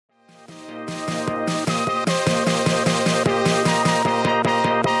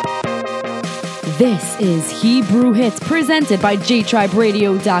This is Hebrew Hits presented by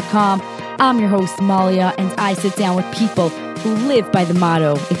jtriberadio.com. I'm your host, Malia, and I sit down with people who live by the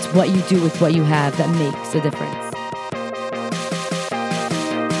motto, it's what you do with what you have that makes a difference.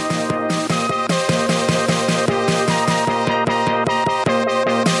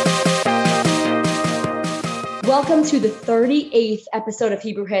 Welcome to the 38th episode of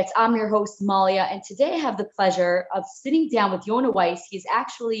Hebrew Hits. I'm your host, Malia, and today I have the pleasure of sitting down with Yonah Weiss. He's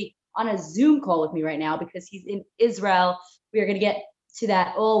actually on a Zoom call with me right now because he's in Israel. We are going to get to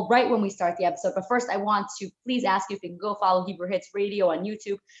that all right when we start the episode. But first, I want to please ask you if you can go follow Hebrew Hits Radio on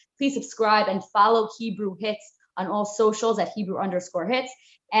YouTube. Please subscribe and follow Hebrew Hits on all socials at Hebrew_Hits.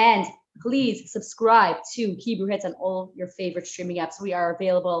 And please subscribe to Hebrew Hits on all your favorite streaming apps. We are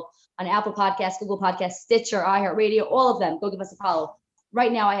available on Apple Podcasts, Google Podcasts, Stitcher, iHeartRadio, all of them. Go give us a follow.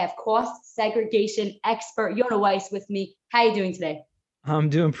 Right now, I have cost segregation expert Yonah Weiss with me. How are you doing today? I'm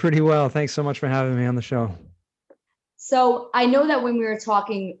doing pretty well. Thanks so much for having me on the show. So I know that when we were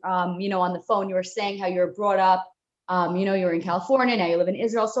talking, on the phone, you were saying how you were brought up, you were in California, now you live in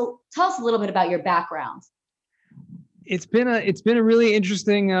Israel. So tell us a little bit about your background. It's been a really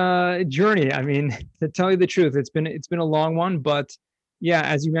interesting journey. I mean, to tell you the truth, it's been a long one, but yeah,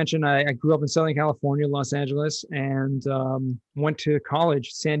 as you mentioned, I grew up in Southern California, Los Angeles, and went to college,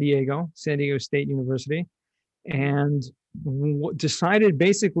 San Diego State University, and decided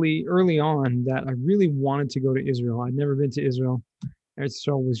basically early on that I really wanted to go to Israel. I'd never been to Israel, and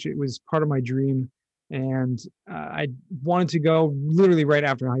so it was part of my dream, and I wanted to go literally right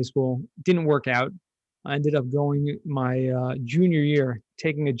after high school. Didn't work out. I ended up going my junior year,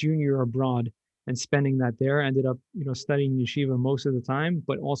 taking a junior year abroad and spending that there. Ended up, studying yeshiva most of the time,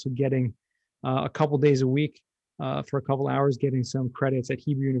 but also getting a couple days a week for a couple hours, getting some credits at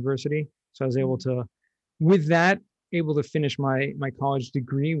Hebrew University. So I was able to, with that, finish my college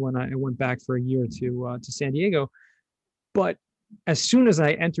degree when I went back for a year to San Diego. But as soon as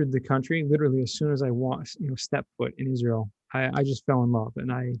I entered the country, literally as soon as I stepped foot in Israel, I just fell in love,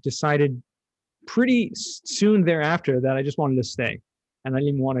 and I decided pretty soon thereafter that I just wanted to stay, and I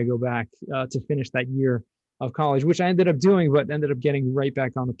didn't want to go back to finish that year of college, which I ended up doing, but ended up getting right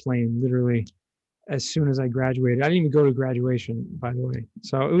back on the plane literally as soon as I graduated. I didn't even go to graduation, by the way.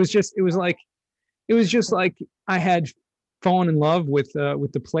 So it was just like I had fallen in love with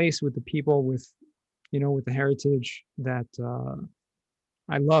the place, with the people, with the heritage that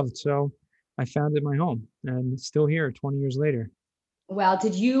I loved. So I found it my home, and it's still here 20 years later. Wow.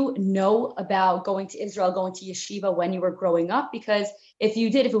 Did you know about going to Israel, going to yeshiva when you were growing up? Because if you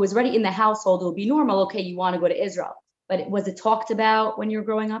did, if it was already in the household, it would be normal. Okay, you want to go to Israel. But was it talked about when you were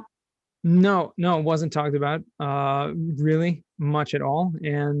growing up? No, it wasn't talked about really much at all.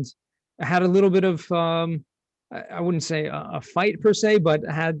 And I had a little bit of, I wouldn't say a fight per se, but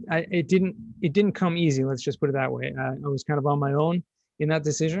it didn't come easy. Let's just put it that way. I was kind of on my own in that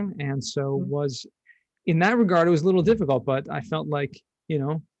decision. And so was, in that regard, it was a little difficult, but I felt like,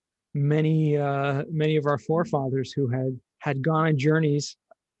 many of our forefathers who had gone on journeys,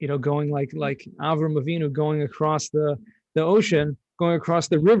 going like Avram Avinu going across the ocean, going across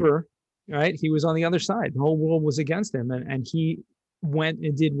the river, right? He was on the other side. The whole world was against him, and he went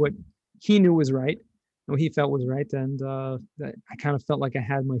and did what he knew was right, what he felt was right, and I kind of felt like I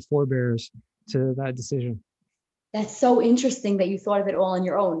had my forebears to that decision. That's so interesting that you thought of it all on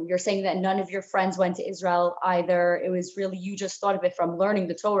your own. You're saying that none of your friends went to Israel either. It was really, you just thought of it from learning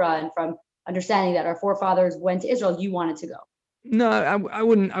the Torah and from understanding that our forefathers went to Israel. You wanted to go. No, I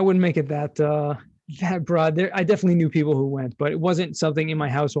wouldn't make it that broad. I definitely knew people who went, but it wasn't something in my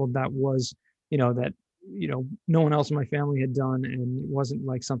household that was, that no one else in my family had done, and it wasn't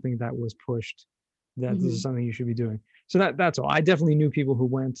like something that was pushed that this is something you should be doing. So that's all. I definitely knew people who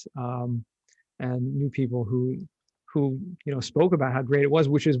went, and knew people who spoke about how great it was,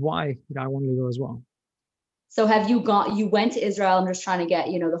 which is why I wanted to go as well. So you went to Israel? I'm just trying to get,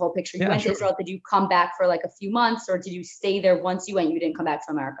 the whole picture. You went to Israel. Did you come back for like a few months, or did you stay there once you went? You didn't come back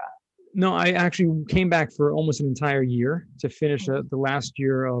to America? No, I actually came back for almost an entire year to finish the last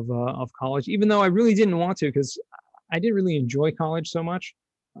year of college, even though I really didn't want to, because I didn't really enjoy college so much.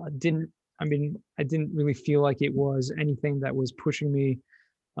 I didn't really feel like it was anything that was pushing me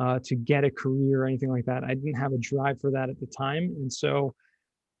to get a career or anything like that. I didn't have a drive for that at the time. And so,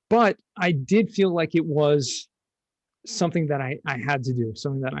 but I did feel like it was something that I had to do,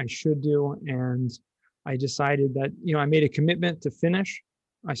 something that I should do. And I decided that, I made a commitment to finish.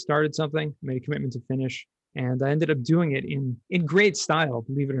 I started something, made a commitment to finish, and I ended up doing it in great style,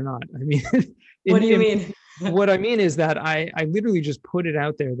 believe it or not. I mean, what do you mean? What I mean is that I literally just put it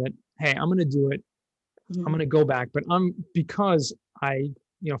out there that, hey, I'm going to do it. I'm going to go back, but because I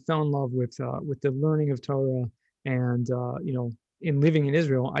fell in love with the learning of Torah, and in living in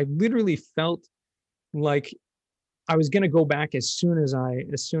Israel, I literally felt like I was going to go back as soon as I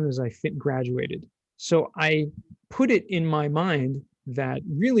graduated. So I put it in my mind that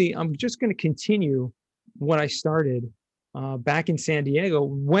really I'm just going to continue what I started back in San Diego,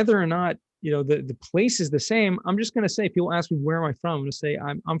 whether or not the place is the same. I'm just going to say, people ask me, where am I from? I'm going to say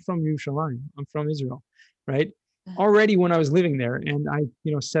I'm from Yerushalayim. I'm from Israel, right? Already when I was living there, and I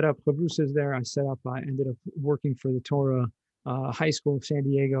set up chavrusas there. I ended up working for the Torah high school of San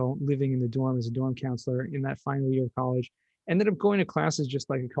Diego, living in the dorm as a dorm counselor in that final year of college. Ended up going to classes just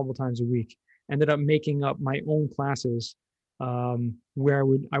like a couple times a week. Ended up making up my own classes where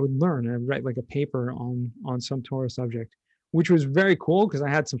I would learn and I'd write like a paper on some Torah subject, which was very cool because I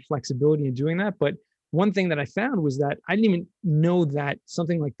had some flexibility in doing that. But one thing that I found was that I didn't even know that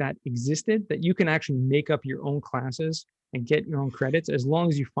something like that existed, that you can actually make up your own classes and get your own credits as long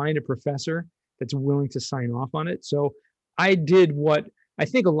as you find a professor that's willing to sign off on it. So I did what I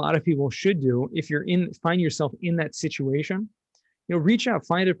think a lot of people should do if find yourself in that situation. Reach out,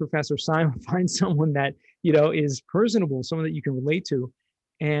 find a professor, find someone that is personable, someone that you can relate to,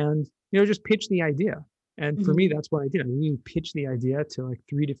 and just pitch the idea. And for me, that's what I did. I really pitched the idea to like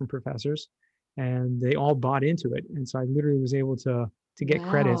 3 different professors, and they all bought into it. And so I literally was able to get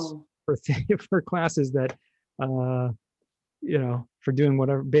credits for classes that for doing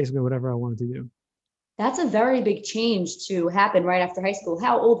whatever I wanted to do. That's a very big change to happen right after high school.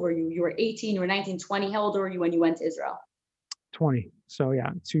 How old were you? You were 18, you were 19, 20. How old were you when you went to Israel? 20. So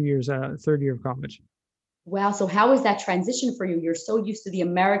yeah, 2 years, third year of college. Wow. So how was that transition for you? You're so used to the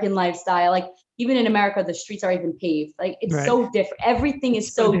American lifestyle. Like even in America, the streets are even paved. Like it's so different. Everything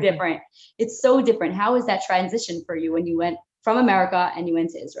is so different. It's so different. How was that transition for you when you went from America and you went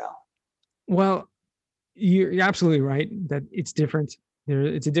to Israel? Well, you're absolutely right that it's different.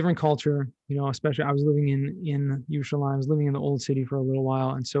 It's a different culture, especially I was living in Yerushalayim. I was living in the old city for a little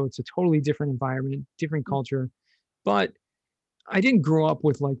while. And so it's a totally different environment, different culture. But I didn't grow up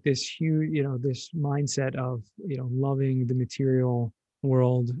with like this huge, this mindset of, loving the material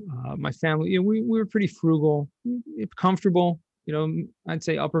world. My family, we were pretty frugal, comfortable, I'd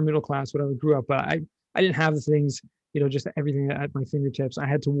say upper middle class, whatever grew up. But I didn't have the things, just everything at my fingertips. I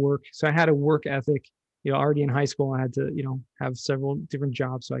had to work. So I had a work ethic. Already in high school, I had to, have several different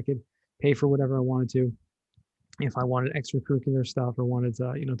jobs so I could pay for whatever I wanted to. If I wanted extracurricular stuff or wanted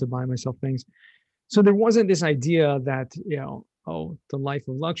to, to buy myself things. So there wasn't this idea that, the life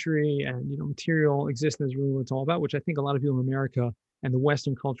of luxury and, material existence is really what it's all about, which I think a lot of people in America and the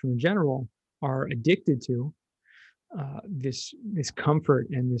Western culture in general are addicted to. This comfort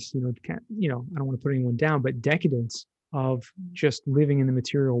and this, I don't want to put anyone down, but decadence of just living in the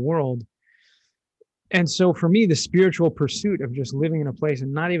material world. And so for me, the spiritual pursuit of just living in a place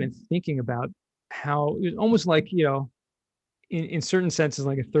and not even thinking about how it was almost like, in certain senses,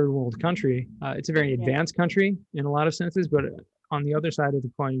 like a third world country. It's a very advanced country in a lot of senses, but on the other side of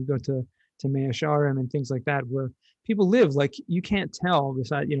the coin, you go to Mea Shearim and things like that, where people live like you can't tell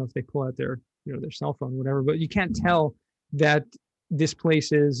beside, if they pull out their, their cell phone, whatever, but you can't tell that this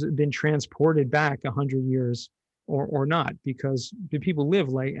place has been transported back 100 years or not, because the people live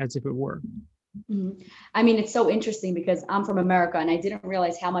like as if it were. Mm-hmm. I mean, it's so interesting because I'm from America and I didn't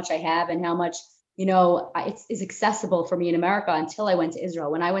realize how much I have and how much, it's accessible for me in America until I went to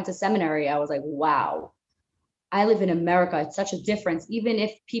Israel. When I went to seminary, I was like, wow, I live in America. It's such a difference. Even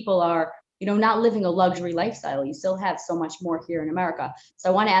if people are, not living a luxury lifestyle, you still have so much more here in America. So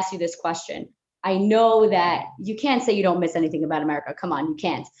I want to ask you this question. I know that you can't say you don't miss anything about America. Come on, you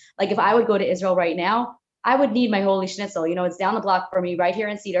can't. Like if I would go to Israel right now, I would need my holy schnitzel. It's down the block for me right here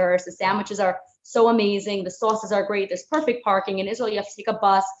in Cedarhurst. The sandwiches are so amazing. The sauces are great. There's perfect parking. In Israel, you have to take a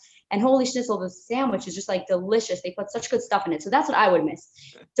bus. And holy schnitzel, the sandwich is just like delicious. They put such good stuff in it. So that's what I would miss.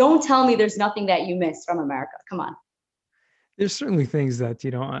 Don't tell me there's nothing that you miss from America. Come on. There's certainly things that,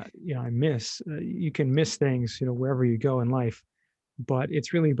 I miss. You can miss things, wherever you go in life. But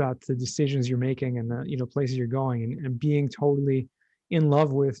it's really about the decisions you're making and the, places you're going and being totally in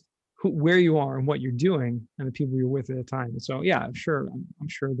love with where you are and what you're doing and the people you're with at the time. And so, yeah, I'm sure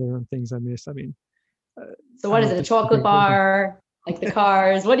there are things I miss. I mean, so what is it? A chocolate bar, like the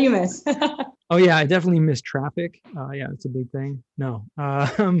cars? What do you miss? Oh yeah, I definitely miss traffic. Yeah, it's a big thing. No,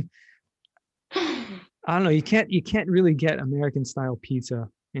 I don't know. You can't really get American style pizza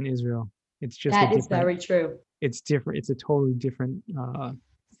in Israel. It's just that is very true. It's different. It's a totally different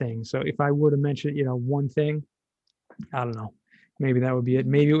thing. So if I were to mention, one thing, I don't know. Maybe that would be it.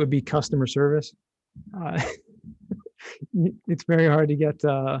 Maybe it would be customer service. It's very hard to get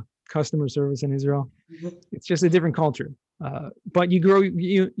customer service in Israel. It's just a different culture. But you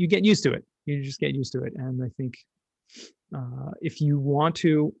get used to it. You just get used to it. And I think if you want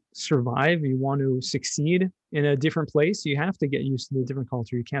to survive, you want to succeed in a different place, you have to get used to the different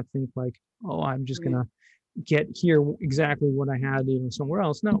culture. You can't think like, oh, I'm just gonna get here exactly what I had somewhere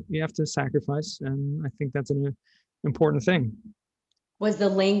else. No, you have to sacrifice, and I think that's an important thing. Was the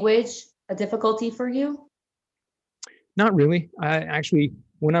language a difficulty for you? Not really. I actually,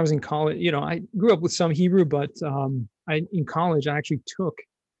 when I was in college, I grew up with some Hebrew, but in college I actually took,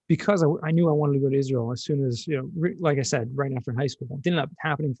 because I knew I wanted to go to Israel as soon as, like I said, right after high school. It didn't end up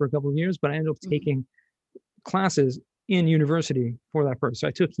happening for a couple of years, but I ended up taking classes in university for that purpose. So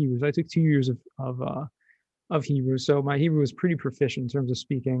I took Hebrews. I took 2 years of Hebrew. So my Hebrew was pretty proficient in terms of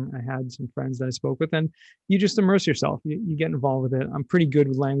speaking. I had some friends that I spoke with, and you just immerse yourself. You get involved with it. I'm pretty good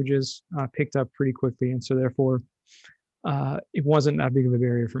with languages, picked up pretty quickly. And so therefore, it wasn't that big of a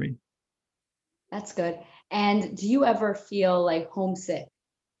barrier for me. That's good. And do you ever feel like homesick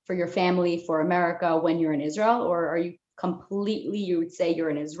for your family, for America when you're in Israel, or are you completely, you would say you're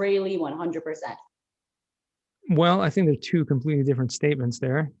an Israeli 100%? Well, I think they're two completely different statements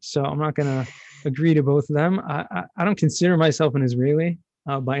there. So I'm not going to agree to both of them. I don't consider myself an Israeli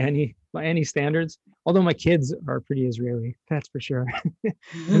by any standards, although my kids are pretty Israeli, that's for sure.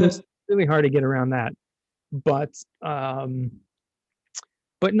 And it's really hard to get around that. But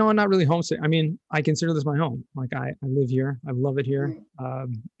no, not really homesick. I mean, I consider this my home. Like I live here. I love it here. I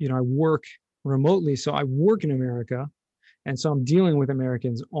work remotely, so I work in America, and so I'm dealing with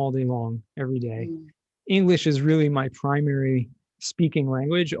Americans all day long, every day. English is really my primary speaking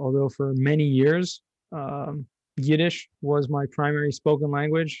language, although for many years, Yiddish was my primary spoken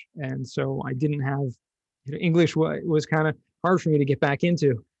language. And so I didn't have, English was kind of hard for me to get back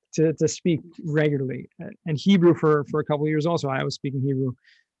into, to speak regularly. And Hebrew for a couple of years also. I was speaking Hebrew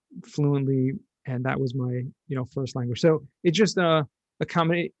fluently, and that was my, first language. So it's just a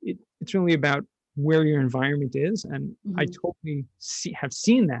combination. It's really about where your environment is, and I totally have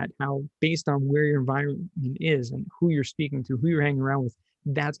seen that, how based on where your environment is and who you're speaking to, who you're hanging around with,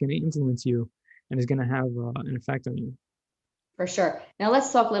 that's going to influence you and is going to have an effect on you. For sure. Now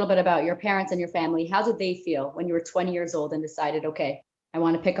let's talk a little bit about your parents and your family. How did they feel when you were 20 years old and decided, okay, I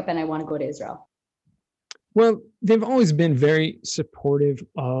want to pick up and I want to go to Israel? Well, they've always been very supportive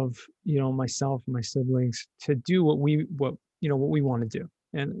of, myself and my siblings to do what we want to do,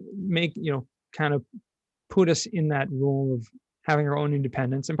 and make, kind of put us in that role of having our own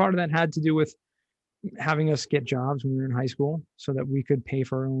independence. And part of that had to do with having us get jobs when we were in high school so that we could pay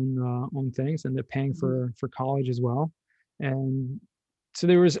for our own things, and they're paying for college as well. And so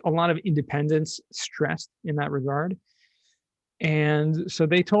there was a lot of independence stressed in that regard. And so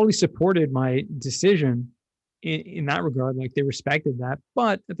they totally supported my decision in that regard. Like, they respected that,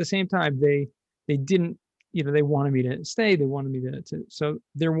 but at the same time, they didn't, they wanted me to stay. They wanted me to. So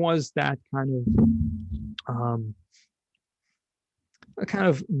there was that kind of a kind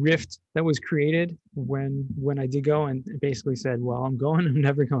of rift that was created when I did go, and basically said, well, I'm going, I'm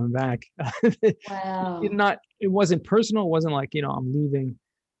never coming back. Wow. It wasn't personal. It wasn't like, I'm leaving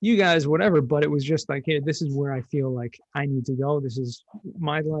you guys, whatever, but it was just like, hey, this is where I feel like I need to go. This is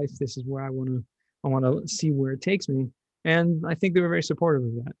my life. This is where I want to see where it takes me. And I think they were very supportive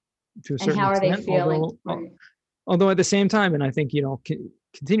of that to a certain extent. And how are they feeling? Although at the same time, and I think,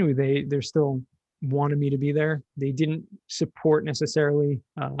 continually, they're still wanted me to be there. They didn't support necessarily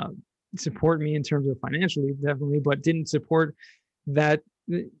support me in terms of financially, definitely, but didn't support that.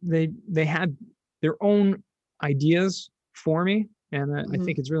 They had their own ideas for me. And I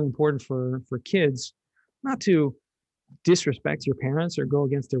think it's really important for kids not to disrespect your parents or go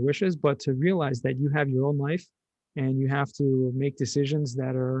against their wishes, but to realize that you have your own life and you have to make decisions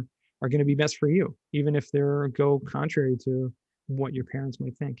that are going to be best for you, even if they're go contrary to what your parents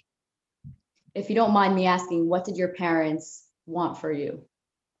might think. If you don't mind me asking, what did your parents want for you?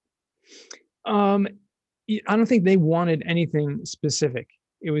 I don't think they wanted anything specific.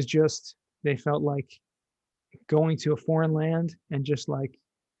 It was just, they felt like going to a foreign land and just like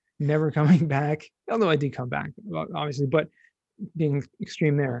never coming back, although I did come back, obviously, but being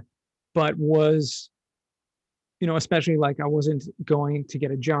extreme there, but was, especially like I wasn't going to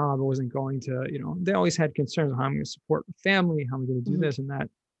get a job. I wasn't going to, they always had concerns on how I'm going to support my family, how I'm going to do this and that.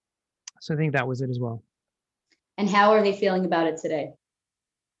 So I think that was it as well. And how are they feeling about it today?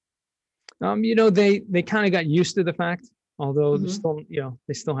 They kind of got used to the fact, although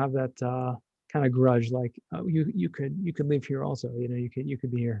they still have that kind of grudge, like, oh, you could live here also, you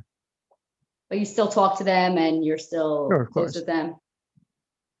could be here. But you still talk to them and you're still close with them.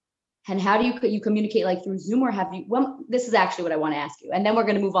 And how do you communicate, like through Zoom, or have you, well, this is actually what I want to ask you, and then we're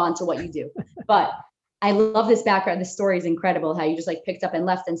going to move on to what you do. But I love this background. This story is incredible. How you just like picked up and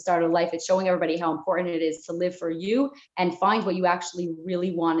left and started life. It's showing everybody how important it is to live for you and find what you actually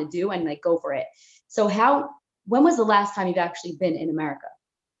really want to do and like go for it. So when was the last time you've actually been in America?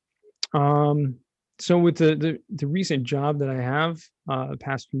 Um, so with the recent job that I have, the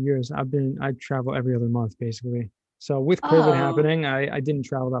past few years, I travel every other month basically. So with COVID Oh, happening, I didn't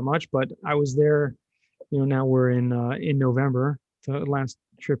travel that much, but I was there. Now we're in November. The last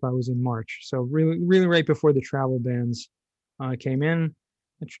trip I was in March. So really right before the travel bans came in.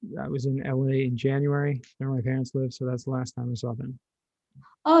 I was in LA in January, where my parents live. So that's the last time I saw them.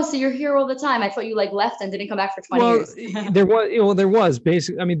 oh, so you're here all the time. I thought you like left and didn't come back for 20 Well, years. there was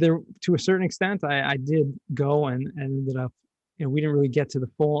basically, I mean, there to a certain extent, I did go and ended up, we didn't really get to the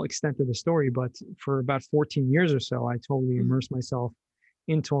full extent of the story, but for about 14 years or so, I totally Mhm. immersed myself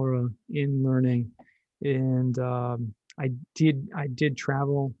in Torah, in learning, and I did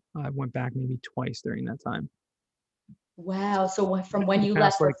travel. I went back maybe twice during that time. Wow. So from when The you past,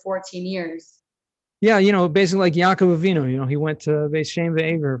 left for like, 14 years. yeah, basically like Yaakov Avinu, he went to Beis Shem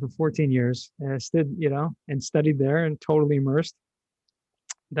Ve'aver for 14 years, and studied there and totally immersed.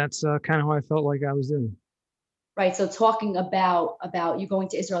 That's kind of how I felt like I was doing. Right. So talking about you going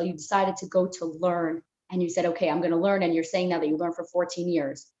to Israel, you decided to go to learn and you said, okay, I'm going to learn. And you're saying now that you learned for 14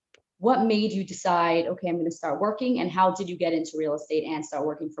 years. What made you decide, okay, I'm going to start working? And how did you get into real estate and start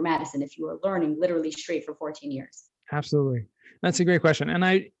working for Madison if you were learning literally straight for 14 years? Absolutely. That's a great question. And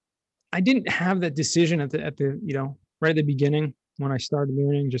I didn't have that decision at the right at the beginning when I started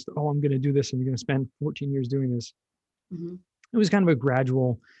learning, just, oh, I'm going to do this and I'm going to spend 14 years doing this. Hmm. It was kind of a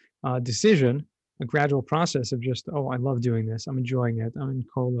gradual decision, a gradual process of just, oh, I love doing this. I'm enjoying it. I'm in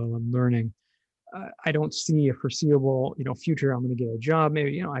Colo. I'm learning. I don't see a foreseeable, future. I'm going to get a job.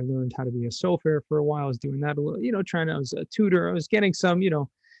 Maybe, I learned how to be a sofer for a while. I was doing that a little, I was a tutor. I was getting some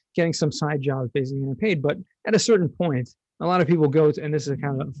side jobs basically getting paid. But at a certain point, a lot of people go to, and this is a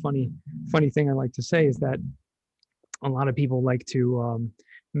kind of a funny thing I like to say is that a lot of people like to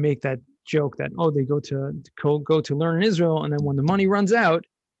make that joke that, oh, they go to learn in Israel, and then when the money runs out,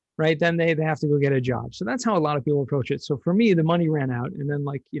 right, then they have to go get a job. So that's how a lot of people approach it. So for me, the money ran out, and then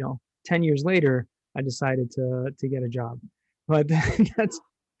 10 years later, I decided to get a job. But that's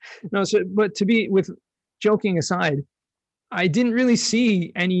no. So but to be with joking aside, I didn't really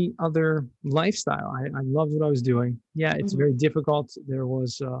see any other lifestyle. I loved what I was doing. Yeah, it's Hmm. very difficult. There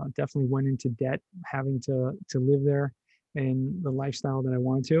was definitely went into debt having to live there and the lifestyle that I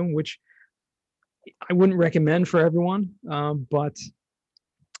wanted to, which I wouldn't recommend for everyone. But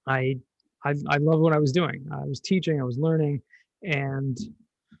I, I love what I was doing. I was teaching, I was learning, and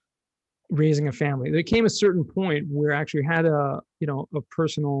raising a family. There came a certain point where I actually had a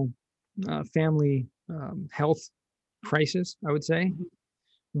personal family health crisis, I would say, Hmm.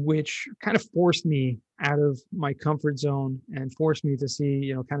 which kind of forced me out of my comfort zone and forced me to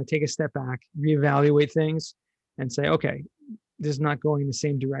see, kind of take a step back, reevaluate things, and say, okay, this is not going the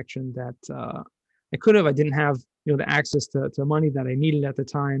same direction that I could have. I didn't have, the access to money that I needed at the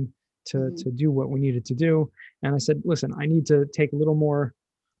time Hmm. to do what we needed to do. And I said, listen, I need to take a little more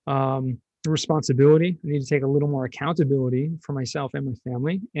responsibility. I need to take a little more accountability for myself and my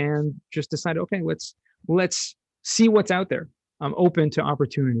family, and just decide, okay, let's see what's out there. I'm open to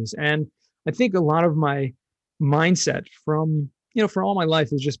opportunities, and I think a lot of my mindset from for all my life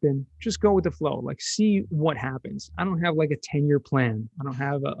has just been just go with the flow, like see what happens. I don't have like a 10-year plan. I don't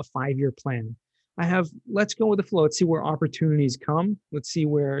have a 5-year plan. I have let's go with the flow. Let's see where opportunities come. Let's see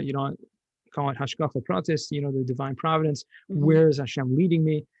where call it hashgacha pratis, the divine providence. Hmm. Where is Hashem leading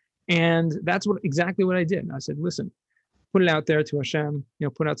me? And that's exactly what I did. I said, listen, put it out there to Hashem,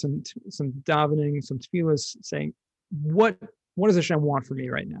 put out some davening, some tefillas, saying, what does Hashem want from me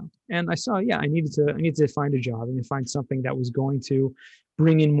right now? And I saw, yeah, I needed to find a job and find something that was going to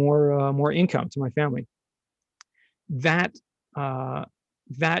bring in more income to my family. That uh,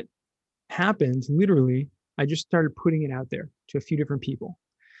 that happened literally. I just started putting it out there to a few different people,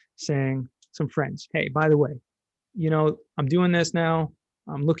 saying, some friends, hey, by the way, I'm doing this now.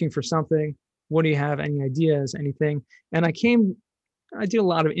 I'm looking for something. What do you have? Any ideas? Anything? And I did a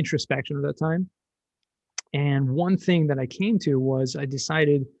lot of introspection at that time. And one thing that I came to was I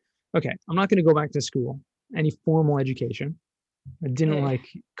decided, okay, I'm not going to go back to school, any formal education. I didn't Yeah. like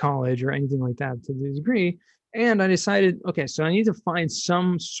college or anything like that to the degree. And I decided, okay, so I need to find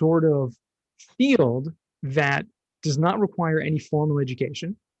some sort of field that does not require any formal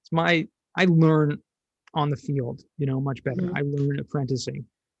education. I learn on the field, much better. Hmm. I learn apprenticing,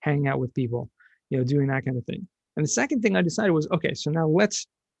 hanging out with people, doing that kind of thing. And the second thing I decided was, okay, so now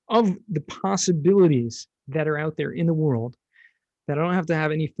of the possibilities that are out there in the world that I don't have to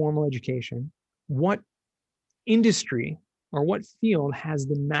have any formal education, what industry or what field has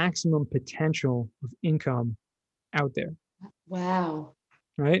the maximum potential of income out there, Wow.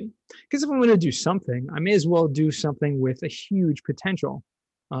 right? Because if I'm going to do something, I may as well do something with a huge potential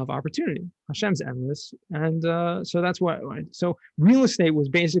of opportunity. Hashem's endless, and so that's what. So real estate was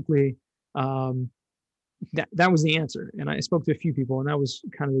basically that was the answer. And I spoke to a few people, and that was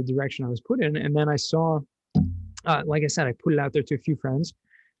kind of the direction I was put in. And then I saw, like I said, I put it out there to a few friends.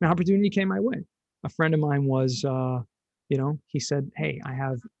 An opportunity came my way. A friend of mine was, he said, "Hey,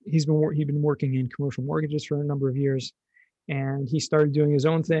 he'd been working in commercial mortgages for a number of years, and he started doing his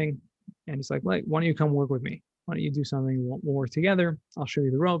own thing. And he's like, why don't you come work with me? Why don't you do something? We'll work together. I'll show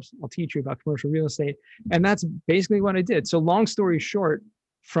you the ropes. I'll teach you about commercial real estate." And that's basically what I did. So long story short,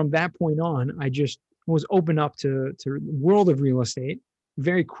 from that point on, I just was open up to the world of real estate.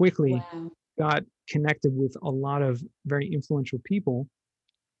 Very quickly Wow. got connected with a lot of very influential people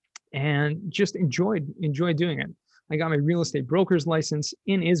and just enjoyed doing it. I got my real estate broker's license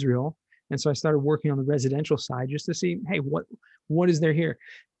in Israel. And so I started working on the residential side just to see, hey, what is there here?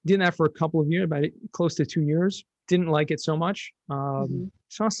 Did that for a couple of years, about close to 2 years. Didn't like it so much.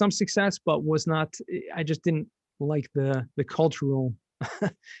 Saw some success, but I just didn't like the cultural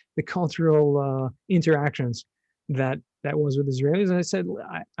the cultural interactions that was with Israelis. And I said,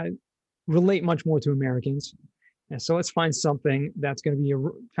 I relate much more to Americans. And so let's find something that's going to be a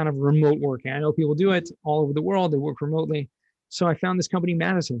kind of remote working. I know people do it all over the world. They work remotely. So I found this company,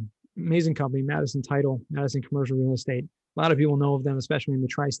 Madison, amazing company, Madison Title, Madison Commercial Real Estate. A lot of people know of them, especially in the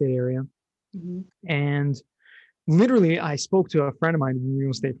tri-state area. And literally, I spoke to a friend of mine in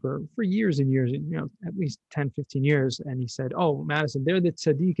real estate for years and years, at least 10, 15 years. And he said, "Oh, Madison, they're the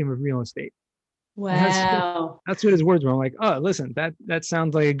tzaddikim of real estate." Wow. That's what his words were. I'm like, "Oh, listen, that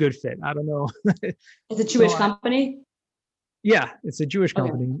sounds like a good fit." I don't know. It's a Jewish company? Yeah, it's a Jewish Okay.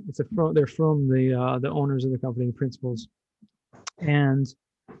 company. They're from the owners of the company, the principals. And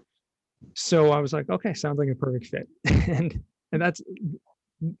so I was like, okay, sounds like a perfect fit. and that's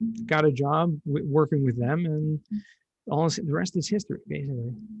got a job working with them, and the rest is history,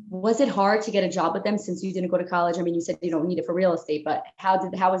 basically. Was it hard to get a job with them since you didn't go to college? I mean, you said you don't need it for real estate, but how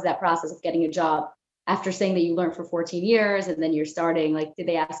was that process of getting a job after saying that you learned for 14 years and then you're starting? Like, did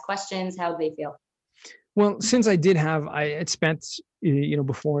they ask questions? How did they feel? Well, since I had spent,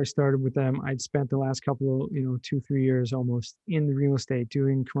 before I started with them, I'd spent the last couple of, 2-3 years almost in the real estate,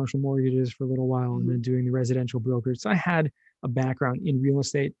 doing commercial mortgages for a little while, and then doing the residential brokerage. So I had a background in real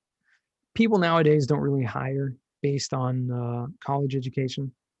estate. People nowadays don't really hire based on college education.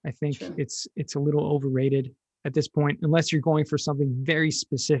 I think it's a little overrated at this point, unless you're going for something very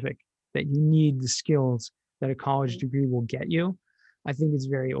specific that you need the skills that a college degree will get you. I think it's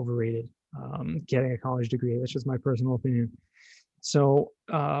very overrated. Getting a college degree. That's just my personal opinion. So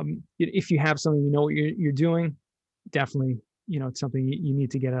if you have something, what you're doing, definitely, it's something you need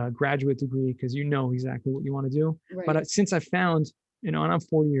to get a graduate degree because you know exactly what you want to do. Right. But since I found, and I'm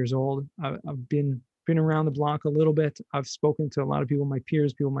 40 years old, I've been around the block a little bit. I've spoken to a lot of people, my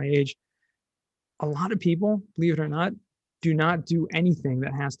peers, people my age. A lot of people, believe it or not, do not do anything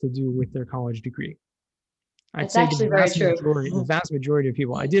that has to do with their college degree. I'd say the vast majority of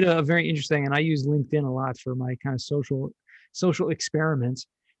people. I did a very interesting, and I use LinkedIn a lot for my kind of social experiments.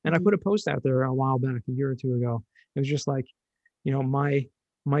 And I put a post out there a while back, a year or two ago. It was just like,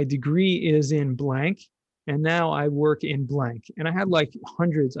 my degree is in blank, and now I work in blank. And I had like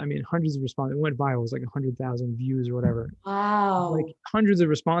hundreds of responses. It went viral. It was like 100,000 views or whatever. Wow. Like hundreds of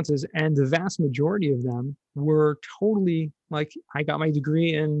responses, and the vast majority of them were totally like, I got my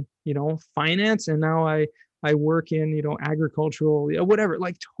degree in, finance, and now I work in, agricultural, whatever,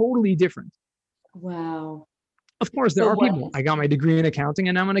 like totally different. Wow. Of course, there are people. I got my degree in accounting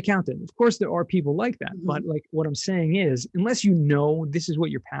and I'm an accountant. Of course, there are people like that. But like what I'm saying is, unless you know this is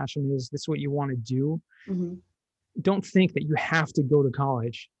what your passion is, this is what you want to do, don't think that you have to go to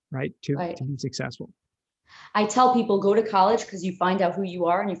college, right, to be successful. I tell people, go to college because you find out who you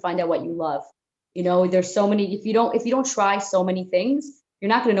are and you find out what you love. There's so many, if you don't try so many things, you're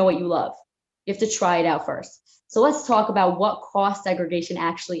not going to know what you love. You have to try it out first. So let's talk about what cost segregation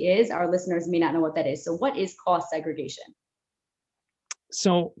actually is. Our listeners may not know what that is. So what is cost segregation?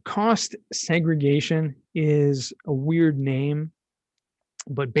 So cost segregation is a weird name,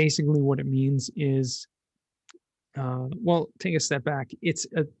 but basically what it means is, take a step back. It's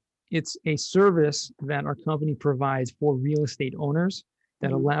a service that our company provides for real estate owners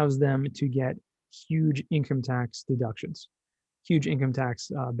that allows them to get huge income tax deductions, huge income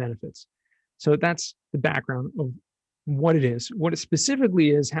tax benefits. So that's the background of what it is. What it specifically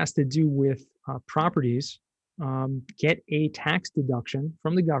is has to do with properties get a tax deduction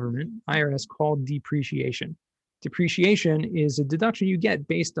from the government, IRS, called depreciation. Depreciation is a deduction you get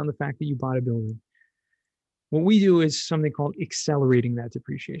based on the fact that you bought a building. What we do is something called accelerating that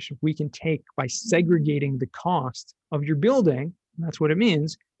depreciation. We can take, by segregating the cost of your building, that's what it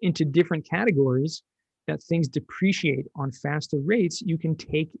means, into different categories that things depreciate on faster rates. You can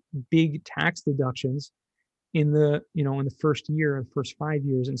take big tax deductions in the, in the first year or the first 5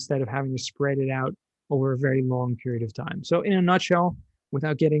 years, instead of having to spread it out over a very long period of time. So in a nutshell,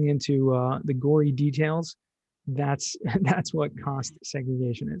 without getting into the gory details, that's what cost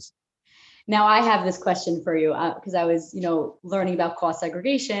segregation is. Now I have this question for you because I was, learning about cost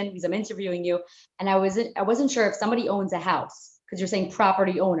segregation because I'm interviewing you, and I wasn't sure if somebody owns a house, because you're saying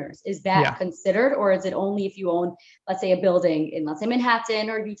property owners, is that considered, or is it only if you own, let's say, a building in, let's say, Manhattan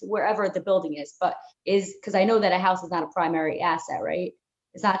or wherever the building is? But because I know that a house is not a primary asset, right?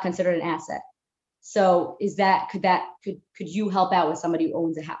 It's not considered an asset. So could you help out with somebody who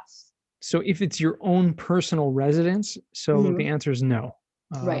owns a house? So if it's your own personal residence, the answer is no.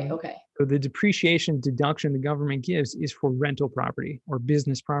 Right. Okay. So the depreciation deduction the government gives is for rental property or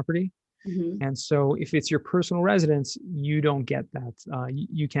business property. Mm-hmm. And so if it's your personal residence, you don't get that.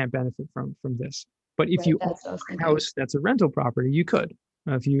 You can't benefit from this. But if you own a house that's a rental property, you could.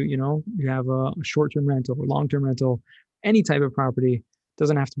 If you have a short-term rental or long-term rental, any type of property,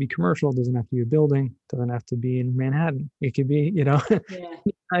 doesn't have to be commercial, doesn't have to be a building, doesn't have to be in Manhattan. It could be,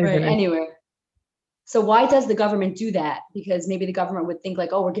 right, anywhere. So why does the government do that? Because maybe the government would think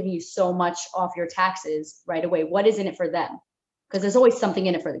like, oh, we're giving you so much off your taxes right away. What is in it for them? Because there's always something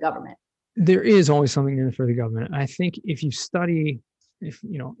in it for the government. There is always something in it for the government. I think if you study, if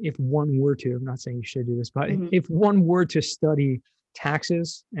one were to, I'm not saying you should do this, but if one were to study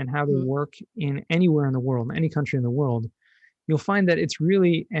taxes and how they work in anywhere in the world, any country in the world, you'll find that it's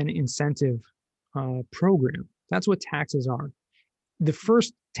really an incentive program. That's what taxes are. The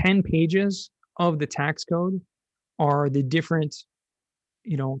first 10 pages of the tax code are the different,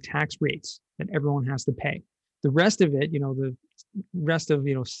 tax rates that everyone has to pay. The rest of it, the rest of,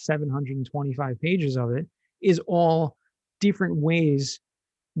 725 pages of it is all different ways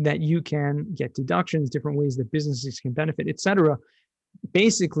that you can get deductions, different ways that businesses can benefit, etc.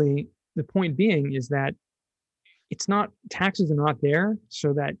 Basically, the point being is that taxes are not there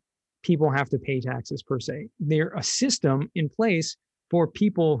so that people have to pay taxes per se. They're a system in place for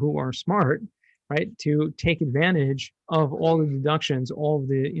people who are smart, right, to take advantage of all the deductions, all of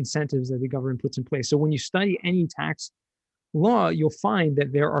the incentives that the government puts in place. So when you study any tax law, you'll find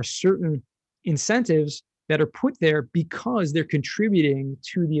that there are certain incentives that are put there because they're contributing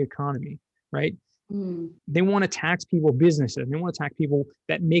to the economy, right? They want to tax businesses. They want to tax people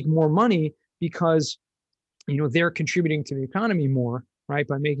that make more money because they're contributing to the economy more, right,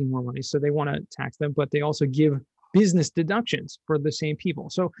 by making more money. So they want to tax them, but they also give business deductions for the same people.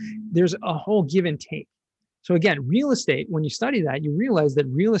 So there's a whole give and take. So again, real estate, when you study that, you realize that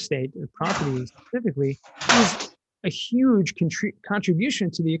real estate, property specifically, is a huge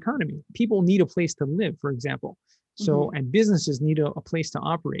contribution to the economy. People need a place to live, for example. So, and businesses need a place to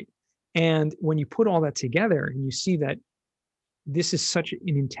operate. And when you put all that together and you see that this is such an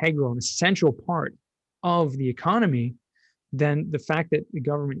integral and essential part of the economy, then the fact that the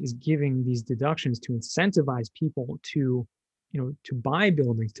government is giving these deductions to incentivize people to buy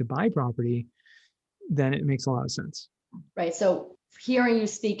buildings, to buy property, then it makes a lot of sense. Right. So hearing you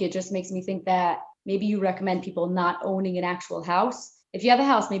speak, it just makes me think that maybe you recommend people not owning an actual house. If you have a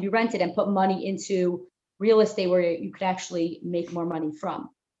house, maybe rent it and put money into real estate where you could actually make more money from.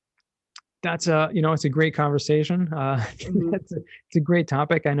 That's it's a great conversation. It's a great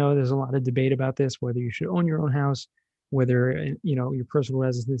topic. I know there's a lot of debate about this, whether you should own your own house, whether, your personal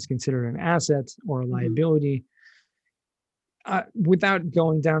residence is considered an asset or a liability. Without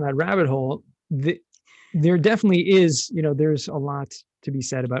going down that rabbit hole, there definitely is, there's a lot to be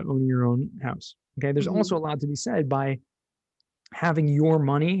said about owning your own house. Okay. There's also a lot to be said by having your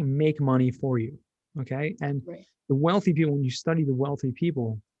money make money for you. Okay. And the wealthy people, when you study the wealthy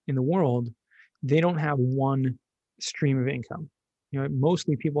people in the world, they don't have one stream of income.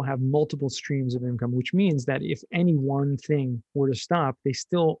 Mostly people have multiple streams of income, which means that if any one thing were to stop, they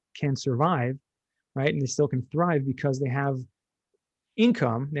still can survive, right? And they still can thrive because they have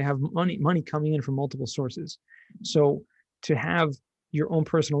income, they have money coming in from multiple sources. So to have your own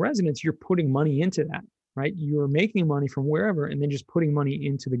personal residence, you're putting money into that, right? You're making money from wherever and then just putting money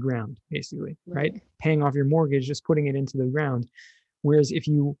into the ground, basically, right? Paying off your mortgage, just putting it into the ground. Whereas if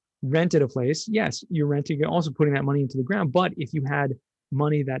you rented a place, yes, you're renting, you're also putting that money into the ground. But if you had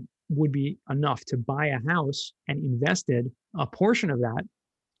money that would be enough to buy a house and invested a portion of that,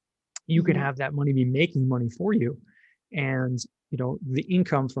 you could have that money be making money for you. And, the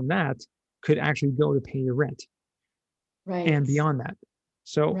income from that could actually go to pay your rent. Right. and beyond that.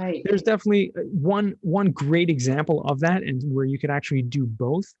 So Right. there's definitely one great example of that, and where you could actually do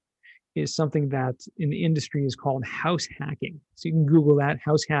both is something that in the industry is called house hacking. So you can Google that,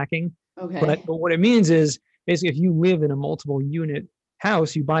 house hacking. But Okay. what it means is basically if you live in a multiple unit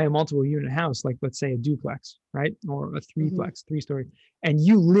house, you buy a multiple unit house, like let's say a duplex, right? Or a Hmm. threeplex, 3-story, and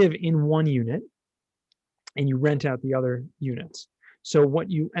you live in one unit and you rent out the other units. So what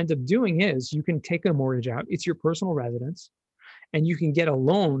you end up doing is you can take a mortgage out. It's your personal residence, and you can get a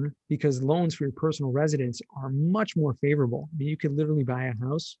loan because loans for your personal residence are much more favorable. I mean, you could literally buy a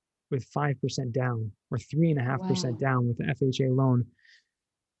house with 5% down or 3.5% Wow. down with the FHA loan,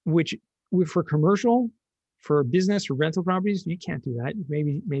 which for commercial, for business or rental properties, you can't do that.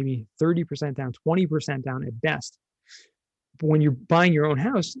 Maybe 30% down, 20% down at best. But when you're buying your own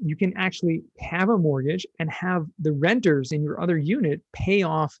house, you can actually have a mortgage and have the renters in your other unit pay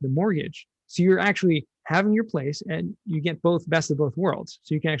off the mortgage. So you're actually having your place and you get both best of both worlds.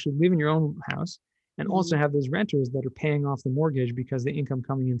 So you can actually live in your own house and also Hmm. have those renters that are paying off the mortgage because the income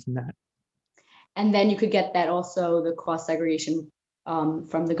coming in from that. And then you could get that also the cost segregation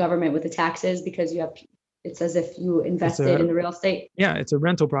from the government with the taxes because you have, it's as if you It's invested a in the real estate. yeah, it's a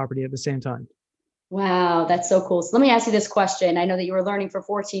rental property at the same time. Wow, that's so cool. So let me ask you this question. I know that you were learning for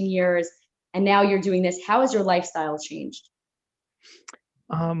 14 years and now you're doing this. How has your lifestyle changed?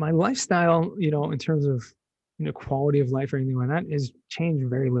 My lifestyle, in terms of quality of life or anything like that, is changed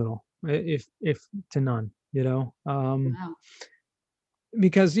very little, if to none. Wow.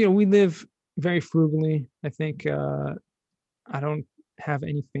 Because we live very frugally. I think I don't have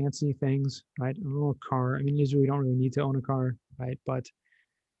any fancy things, right? I don't own a car. I mean, usually we don't really need to own a car, right? But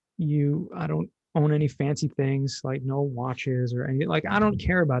I don't own any fancy things like no watches or any like I don't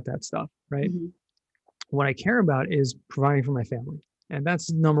care about that stuff, right? Hmm. What I care about is providing for my family. And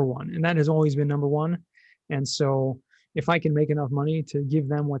that's number one. And that has always been number one. And so if I can make enough money to give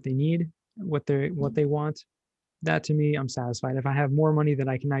them what they need, what they want, that to me, I'm satisfied. If I have more money that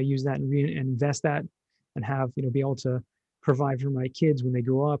I can now use that and invest that and have, be able to provide for my kids when they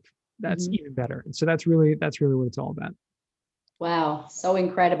grow up, that's Hmm. even better. And so that's really what it's all about. Wow, so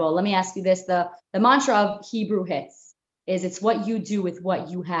incredible. Let me ask you this. The mantra of Hebrew Hits is it's what you do with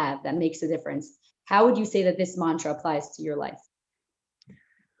what you have that makes a difference. How would you say that this mantra applies to your life?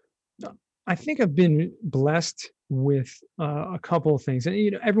 I think I've been blessed with a couple of things.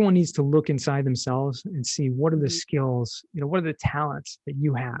 And everyone needs to look inside themselves and see what are the Mhm. skills, what are the talents that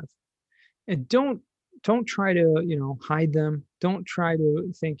you have, and don't try to hide them. Don't try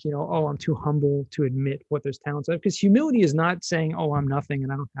to think oh, I'm too humble to admit what those talents are, because humility is not saying, oh, I'm nothing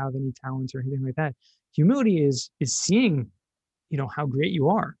and I don't have any talents or anything like that. Humility is seeing how great you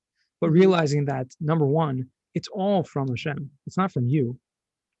are, but Mhm. realizing that number one, it's all from Hashem. It's not from you.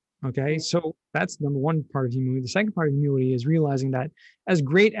 Okay, Right. so that's number one part of humility. The second part of humility is realizing that as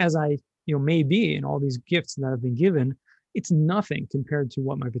great as I may be in all these gifts that I've been given, it's nothing compared to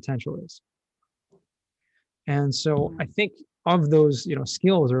what my potential is. And so I Wow. think of those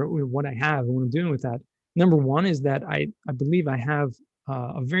skills, or what I have and what I'm doing with that, number one is that I believe I have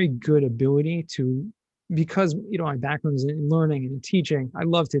a very good ability to, because my background is in learning and in teaching. I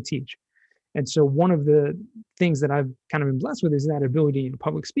love to teach. And so one of the things that I've kind of been blessed with is that ability in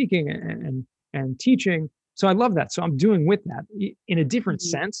public speaking and teaching. So I love that. So I'm doing with that in a different Mhm.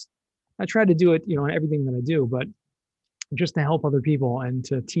 sense. I try to do it, in everything that I do, but just to help other people and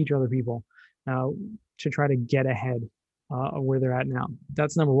to teach other people, uh, to try to get ahead of where they're at now.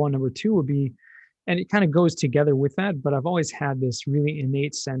 That's number one. Number two would be, and it kind of goes together with that, but I've always had this really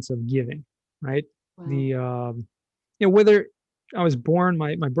innate sense of giving, right? Wow. The whether I was born,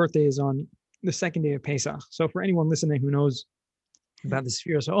 my birthday is on the second day of Pesach. So for anyone listening who knows about the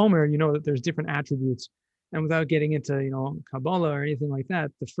sphere of Omer, you know that there's different attributes. And without getting into Kabbalah or anything like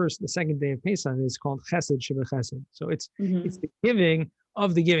that, the second day of Pesach is called Chesed Sheba Chesed. So it's Mhm. the giving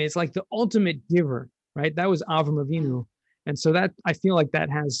of the giving. It's like the ultimate giver, right? That was Avram Wow. Avinu, and so that I feel like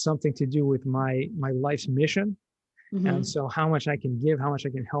that has something to do with my life's mission. And Mhm. so how much I can give, how much I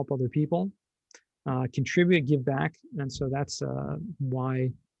can help other people, contribute, give back, and so that's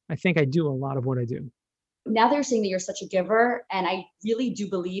why I think I do a lot of what I do. Now that you're saying that you're such a giver, and I really do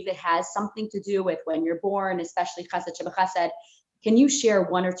believe it has something to do with when you're born, especially chesed sheba chesed. Can you share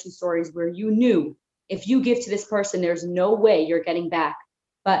one or two stories where you knew if you give to this person, there's no way you're getting back,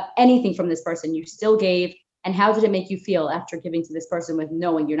 but anything from this person, you still gave? And how did it make you feel after giving to this person with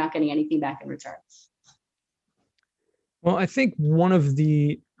knowing you're not getting anything back in return? Well, I think one of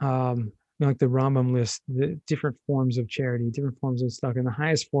the like the Rambam list, the different forms of charity, different forms of stuff, and the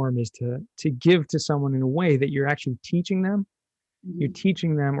highest form is to give to someone in a way that you're actually teaching them you're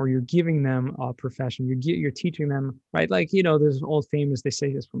teaching them, or you're giving them a profession. You're teaching them, right? Like, there's old famous, they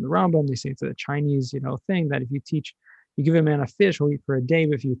say this from the Rambam, they say it's a Chinese, thing that if you give a man a fish, he'll eat for a day.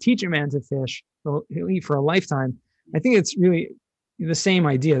 But if you teach a man to fish, he'll eat for a lifetime. I think it's really the same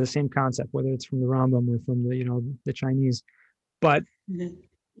idea, the same concept, whether it's from the Rambam or from the Chinese. But,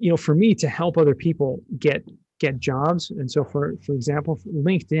 for me to help other people get jobs. And so for example,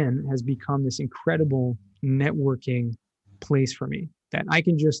 LinkedIn has become this incredible networking place for me that I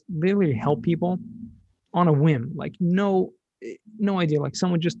can just literally help people on a whim, like no idea. Like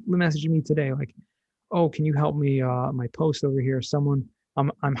someone just messaged me today, like, oh, can you help me my post over here? Someone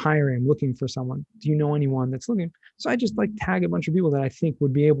I'm hiring, I'm looking for someone. Do you know anyone that's looking? So I just like tag a bunch of people that I think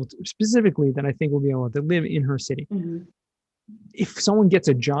would be able to, specifically that I think will be able to live in her city. If someone gets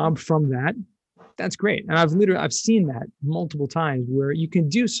a job from that, that's great. And I've seen that multiple times where you can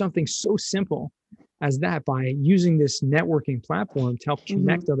do something so simple as that by using this networking platform to help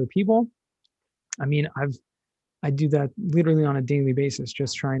connect other people. I mean, I do that literally on a daily basis,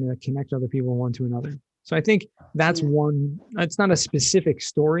 just trying to connect other people one to another. So I think that's one, it's not a specific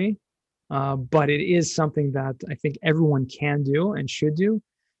story, but it is something that I think everyone can do and should do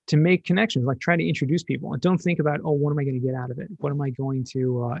to make connections, like try to introduce people and don't think about, oh, what am I going to get out of it? What am I going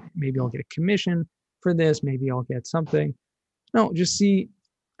to, maybe I'll get a commission for this. Maybe I'll get something. No, just see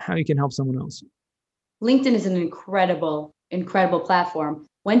how you can help someone else. LinkedIn is an incredible platform.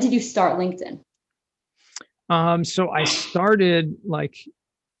 When did you start LinkedIn? So I started like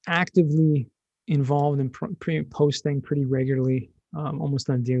actively involved in posting pretty regularly, almost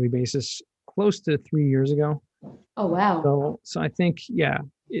on a daily basis, close to 3 years ago. Oh, wow. So I think,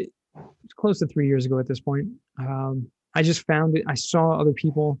 it's close to 3 years ago at this point. I just found it. I saw other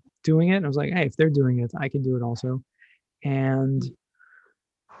people doing it. And I was like, hey, if they're doing it, I can do it also. And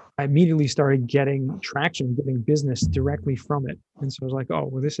I immediately started getting traction, getting business directly from it. And so I was like, oh,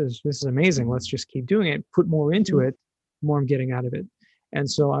 well, this is amazing. Let's just keep doing it, put more into it, the more I'm getting out of it. And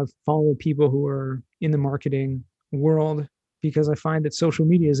so I've followed people who are in the marketing world because I find that social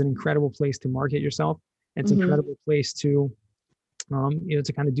media is an incredible place to market yourself. It's an incredible place to,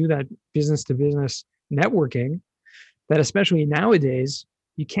 to kind of do that business to business networking that especially nowadays,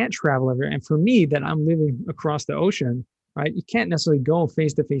 you can't travel everywhere. And for me, that I'm living across the ocean, right? You can't necessarily go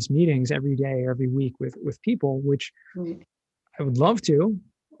face-to-face meetings every day or every week with people, which I would love to,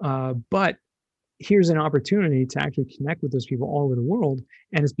 but here's an opportunity to actually connect with those people all over the world.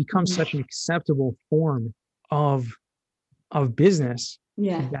 And it's become such an acceptable form of business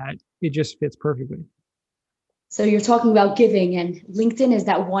that it just fits perfectly. So you're talking about giving, and LinkedIn is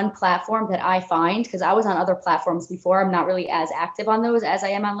that one platform that I find, because I was on other platforms before. I'm not really as active on those as I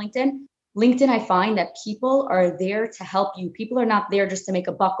am on LinkedIn. LinkedIn, I find that people are there to help you. People are not there just to make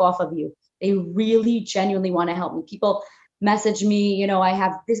a buck off of you. They really genuinely want to help me. People message me, I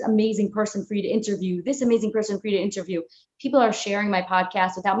have this amazing person for you to interview, this amazing person for you to interview. People are sharing my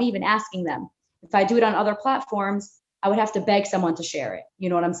podcast without me even asking them. If I do it on other platforms, I would have to beg someone to share it. You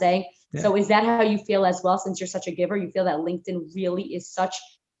know what I'm saying? Yeah. So is that how you feel as well? Since you're such a giver, you feel that LinkedIn really is such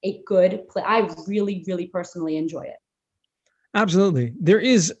a good play. I really, really personally enjoy it. Absolutely.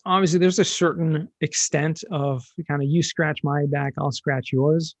 There's a certain extent of kind of you scratch my back, I'll scratch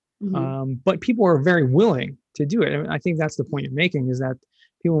yours. But people are very willing to do it. And I think that's the point you're making, is that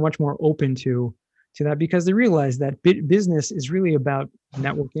people are much more open to that because they realize that business is really about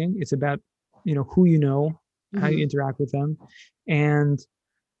networking. It's about, who you know, how you interact with them, and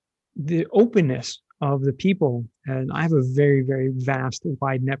the openness of the people. And I have a very, very vast,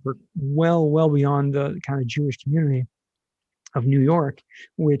 wide network, well beyond the kind of Jewish community of New York,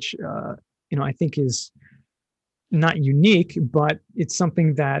 which, I think is not unique, but it's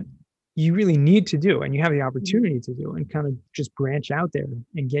something that you really need to do and you have the opportunity to do, and kind of just branch out there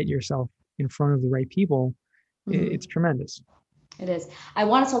and get yourself in front of the right people. It's tremendous. It is. I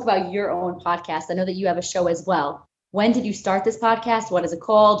want to talk about your own podcast. I know that you have a show as well. When did you start this podcast? What is it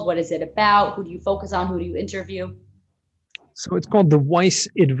called? What is it about? Who do you focus on? Who do you interview? So it's called the Weiss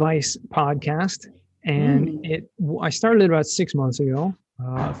Advice Podcast. And I started it about 6 months ago,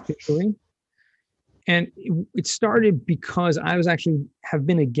 officially. And it started because I was have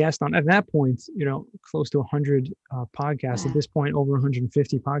been a guest on, at that point, close to 100 podcasts. At this point, over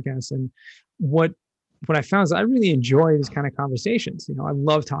 150 podcasts. And what I found is I really enjoy these kind of conversations. I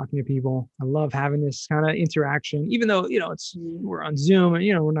love talking to people. I love having this kind of interaction, even though, we're on Zoom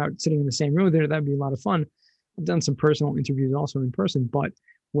and, we're not sitting in the same room there. That'd be a lot of fun. I've done some personal interviews also in person, but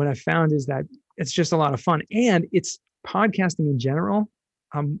what I found is that it's just a lot of fun, and it's podcasting in general.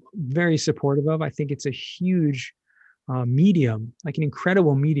 I'm very supportive of. I think it's a huge medium, like an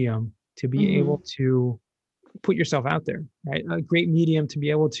incredible medium to be able to put yourself out there, right? A great medium to be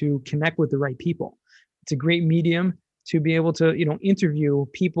able to connect with the right people. It's a great medium to be able to, interview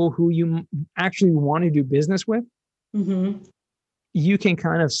people who you actually want to do business with. Mm-hmm. You can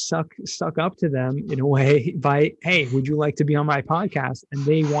kind of suck up to them in a way by, hey, would you like to be on my podcast? And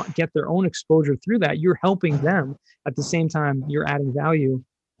they get their own exposure through that. You're helping them at the same time you're adding value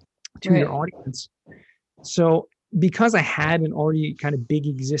to your audience. So because I had an already kind of big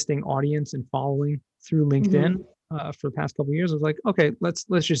existing audience and following through LinkedIn for the past couple of years, I was like, okay, let's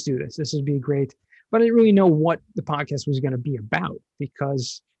just do this. This would be great. But I didn't really know what the podcast was going to be about,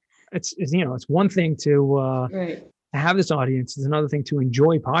 because it's one thing to have this audience. It's another thing to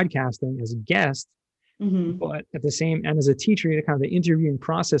enjoy podcasting as a guest. But at the same, and as a teacher, kind of the interviewing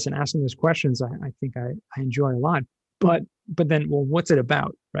process and asking those questions, I think I enjoy a lot. But then, well, what's it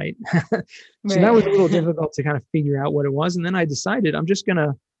about, right? So that was a little difficult to kind of figure out what it was. And then I decided I'm just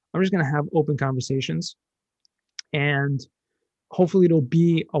gonna have open conversations, and hopefully it'll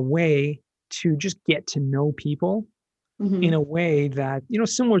be a way to just get to know people in a way that,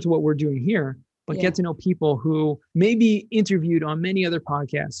 similar to what we're doing here, but get to know people who may be interviewed on many other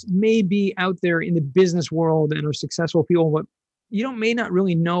podcasts, may be out there in the business world and are successful people, but may not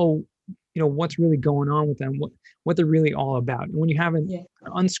really know, what's really going on with them, what they're really all about. And when you have an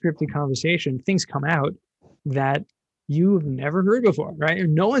unscripted conversation, things come out that you've never heard before, right? Or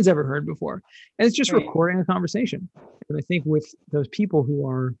no one's ever heard before. And it's just recording a conversation. And I think with those people who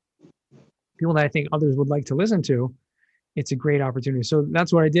are people that I think others would like to listen to, it's a great opportunity. So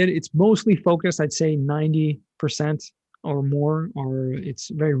that's what I did. It's mostly focused, I'd say 90% or more, or it's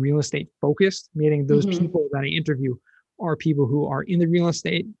very real estate focused, meaning those people that I interview are people who are in the real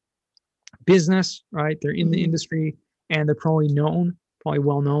estate business, right? They're in the industry, and they're probably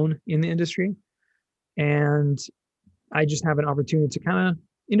well known in the industry. And I just have an opportunity to kind of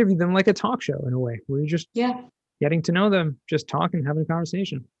interview them like a talk show in a way, where you're just getting to know them, just talking, having a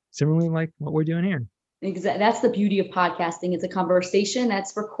conversation. Similarly, like what we're doing here. Exactly. That's the beauty of podcasting. It's a conversation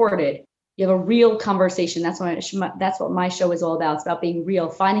that's recorded. You have a real conversation. That's what my show is all about. It's about being real,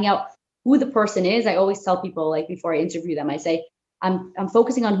 finding out who the person is. I always tell people, like, before I interview them, I say, I'm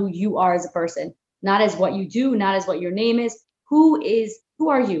focusing on who you are as a person, not as what you do, not as what your name is. Who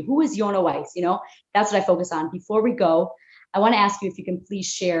are you? Who is Yonah Weiss? That's what I focus on. Before we go, I want to ask you if you can please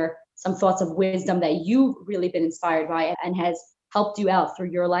share some thoughts of wisdom that you've really been inspired by and has helped you out through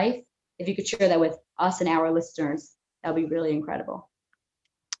your life. If you could share that with us and our listeners, that would be really incredible.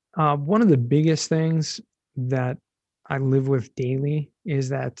 One of the biggest things that I live with daily is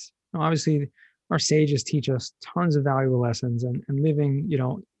that obviously our sages teach us tons of valuable lessons, and living,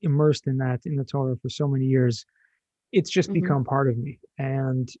 immersed in that, in the Torah for so many years, it's just become part of me.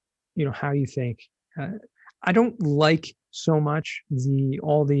 And, how you think. I don't like so much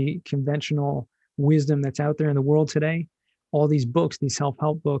all the conventional wisdom that's out there in the world today, all these books, these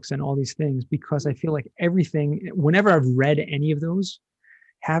self-help books and all these things, because I feel like everything, whenever I've read any of those,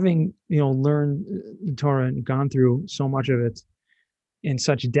 having, learned the Torah and gone through so much of it in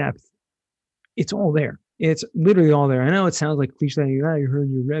such depth, it's all there. It's literally all there. I know it sounds like cliche. You heard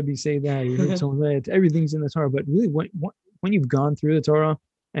your Rebbe say that. You heard someone say it. Everything's in the Torah. But really, when you've gone through the Torah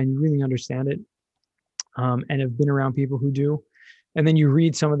and you really understand it, and have been around people who do, and then you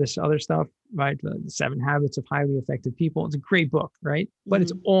read some of this other stuff, right? The 7 Habits of Highly Effective People. It's a great book, right? But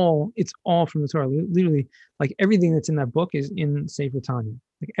it's all from the Torah. Literally, like everything that's in that book is in Sefer Tanya.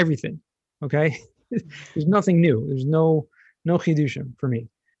 Like everything. Okay, there's nothing new. There's no chidushim for me.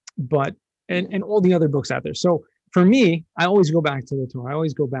 But and all the other books out there. So for me, I always go back to the Torah. I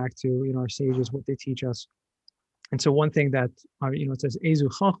always go back to our sages, what they teach us. And so one thing that it says,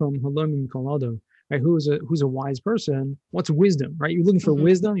 Ezu chacham halom kol adam, right? Who's a wise person? What's wisdom, right? You're looking for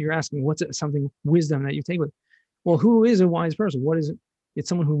wisdom. You're asking what's something wisdom that you take with. Well, who is a wise person? What is it? It's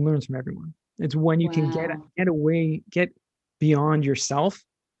someone who learns from everyone. It's when you can get beyond yourself,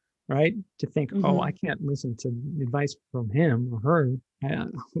 right? To think, oh, I can't listen to advice from him or her,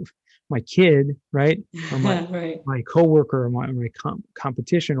 my kid, right? Or my coworker, or my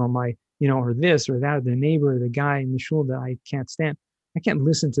competition, or my, or this or that, or the neighbor, or the guy in the shul that I can't stand. I can't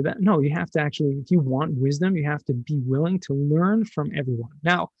listen to that. No, you have to actually, if you want wisdom, you have to be willing to learn from everyone.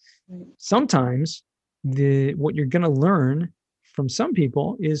 Now, sometimes what you're going to learn from some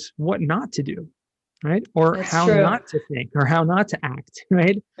people is what not to do, right? Or that's how true. Not to think, or how not to act,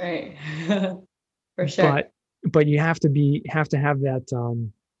 right? Right. For sure. But you have to have that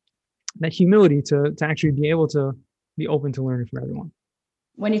that humility to actually be able to be open to learning from everyone.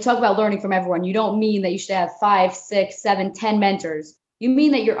 When you talk about learning from everyone, you don't mean that you should have 5, 6, 7, 10 mentors. You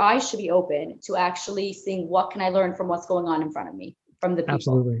mean that your eyes should be open to actually seeing what can I learn from what's going on in front of me, from the people.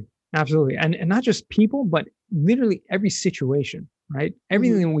 Absolutely. And not just people, but literally every situation, right?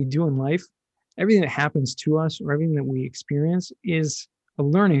 Everything that we do in life, everything that happens to us or everything that we experience is a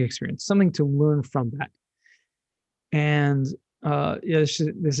learning experience, something to learn from that. And this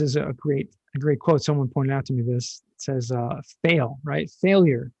is a great quote. Someone pointed out to me this. It says, fail, right?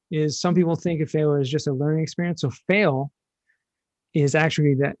 Failure is, some people think of failure as just a learning experience. So fail is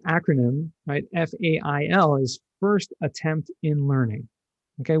actually that acronym, right? FAIL is first attempt in learning.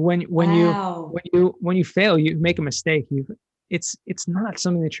 Okay. When you fail, you make a mistake. It's not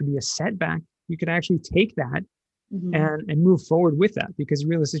something that should be a setback. You could actually take that and move forward with that, because you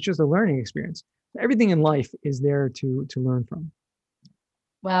realize it's just a learning experience. Everything in life is there to learn from.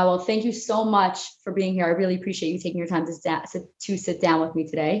 Wow. Well, thank you so much for being here. I really appreciate you taking your time to sit down with me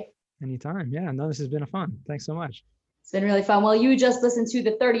today. Anytime. Yeah. No, this has been fun. Thanks so much. It's been really fun. Well, you just listened to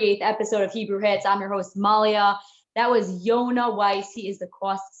the 38th episode of Hebrew Hits. I'm your host, Malia. That was Yonah Weiss. He is the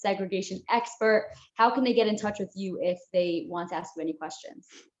cost segregation expert. How can they get in touch with you if they want to ask you any questions?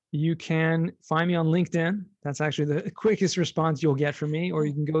 You can find me on LinkedIn. That's actually the quickest response you'll get from me, or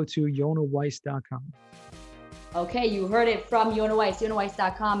you can go to yonahweiss.com. Okay, you heard it from Yonah Weiss,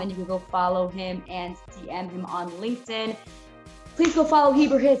 yonahweiss.com, and you can go follow him and DM him on LinkedIn. Please go follow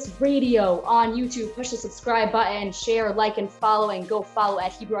Hebrew Hits Radio on YouTube. Push the subscribe button, share, like, and follow, and go follow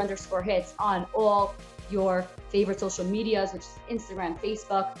at Hebrew_Hits on all your favorite social medias, which is Instagram,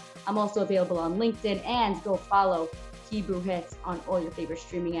 Facebook. I'm also available on LinkedIn, and go follow Hebrew Hits on all your favorite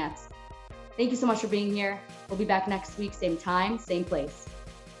streaming apps. Thank you so much for being here. We'll be back next week, same time, same place.